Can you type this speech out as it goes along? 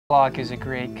Lock is a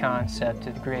great concept,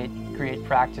 a great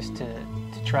practice to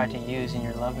try to use in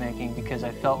your lovemaking, because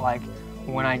I felt like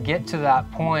when I get to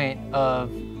that point of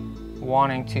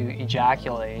wanting to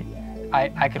ejaculate,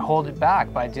 I could hold it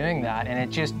back by doing that, and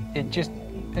it just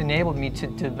enabled me to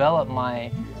develop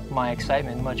my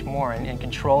excitement much more and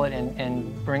control it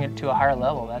and bring it to a higher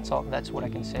level. That's what I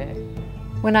can say.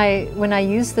 When I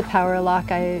used the Power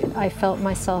Lock, I felt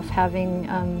myself having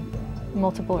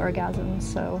multiple orgasms,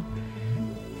 so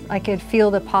I could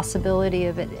feel the possibility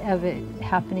of it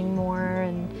happening more,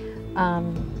 and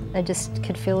I just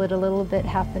could feel it a little bit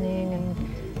happening, and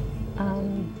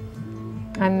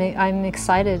I'm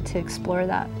excited to explore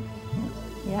that.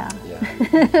 Yeah.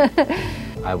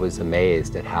 I was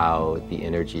amazed at how the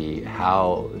energy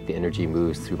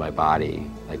moves through my body,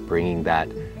 like doing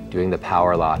the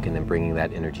Power Lock and then bringing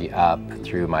that energy up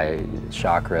through my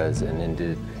chakras and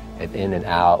in and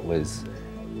out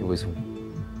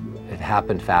it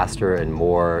happened faster and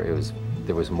more.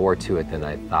 There was more to it than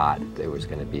I thought there was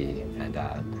going to be, and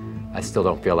I still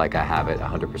don't feel like I have it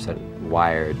 100%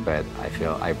 wired, but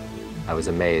I was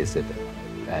amazed at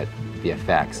the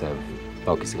effects of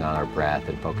focusing on our breath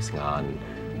and focusing on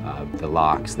the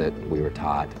locks that we were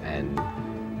taught, and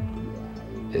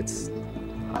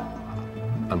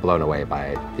I'm blown away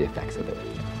by the effects of it.